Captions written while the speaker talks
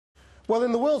Well,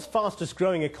 in the world's fastest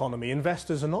growing economy,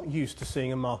 investors are not used to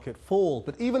seeing a market fall.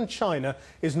 But even China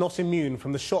is not immune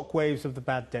from the shockwaves of the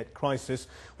bad debt crisis,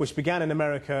 which began in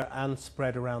America and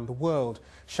spread around the world.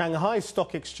 Shanghai's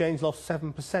stock exchange lost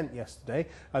 7% yesterday,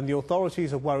 and the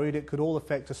authorities are worried it could all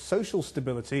affect a social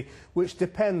stability which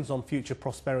depends on future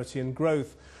prosperity and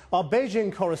growth. Our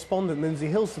Beijing correspondent Lindsey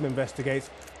Hillsum investigates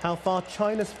how far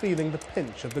China's feeling the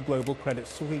pinch of the global credit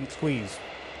squeeze.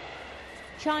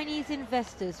 Chinese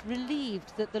investors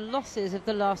relieved that the losses of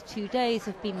the last 2 days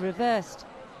have been reversed.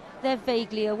 They're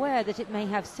vaguely aware that it may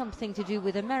have something to do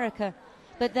with America,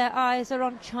 but their eyes are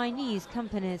on Chinese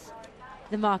companies.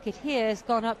 The market here has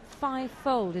gone up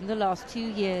 5-fold in the last 2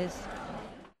 years.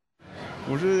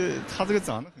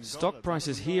 Stock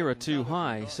prices here are too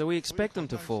high, so we expect them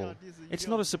to fall. It's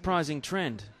not a surprising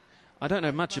trend. I don't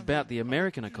know much about the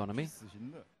American economy.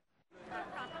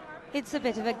 It's a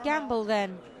bit of a gamble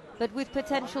then, but with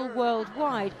potential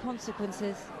worldwide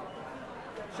consequences.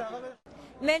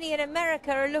 Many in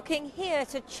America are looking here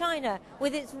to China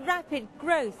with its rapid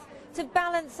growth to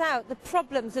balance out the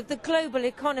problems of the global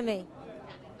economy.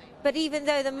 But even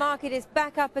though the market is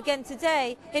back up again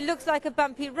today, it looks like a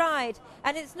bumpy ride,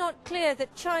 and it's not clear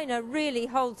that China really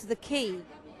holds the key.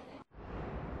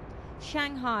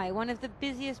 Shanghai, one of the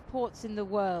busiest ports in the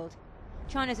world.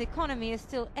 China's economy is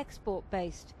still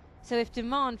export-based, so if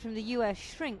demand from the US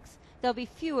shrinks, there'll be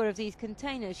fewer of these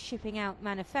containers shipping out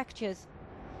manufactures.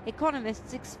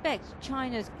 Economists expect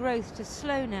China's growth to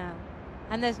slow now,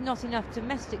 and there's not enough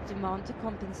domestic demand to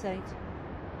compensate.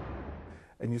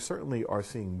 And you certainly are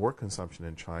seeing more consumption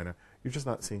in China. You're just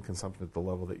not seeing consumption at the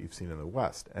level that you've seen in the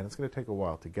West, and it's going to take a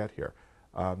while to get here.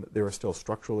 There are still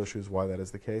structural issues why that is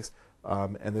the case,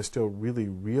 and there's still really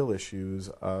real issues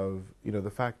of, the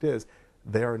fact is,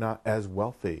 they are not as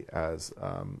wealthy as,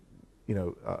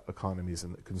 economies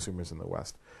and consumers in the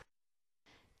West.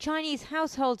 Chinese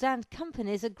households and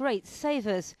companies are great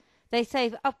savers. They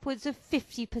save upwards of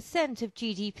 50% of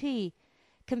GDP,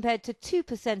 compared to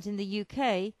 2% in the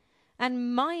UK,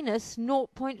 and minus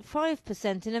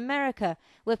 0.5% in America,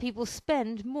 where people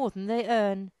spend more than they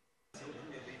earn.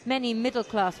 Many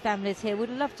middle-class families here would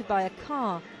love to buy a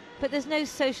car, but there's no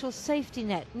social safety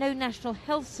net, no national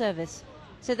health service,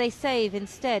 so they save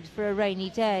instead for a rainy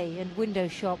day and window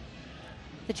shop.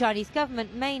 The Chinese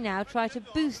government may now try to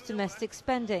boost domestic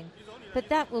spending, but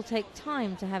that will take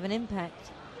time to have an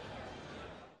impact.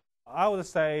 I would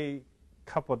say a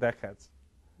couple of decades,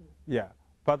 yeah.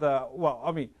 But,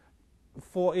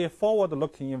 for a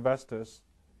forward-looking investors,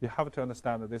 you have to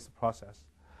understand this process.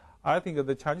 I think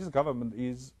the Chinese government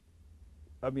is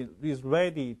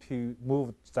ready to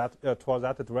move towards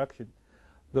that direction.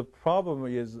 The problem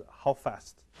is how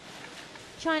fast.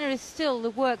 China is still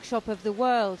the workshop of the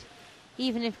world.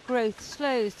 Even if growth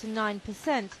slows to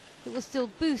 9%, it will still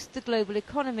boost the global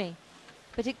economy.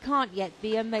 But it can't yet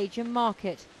be a major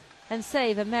market and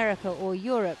save America or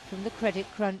Europe from the credit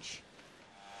crunch.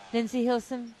 Lindsey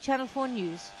Hillsum, Channel 4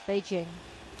 News, Beijing.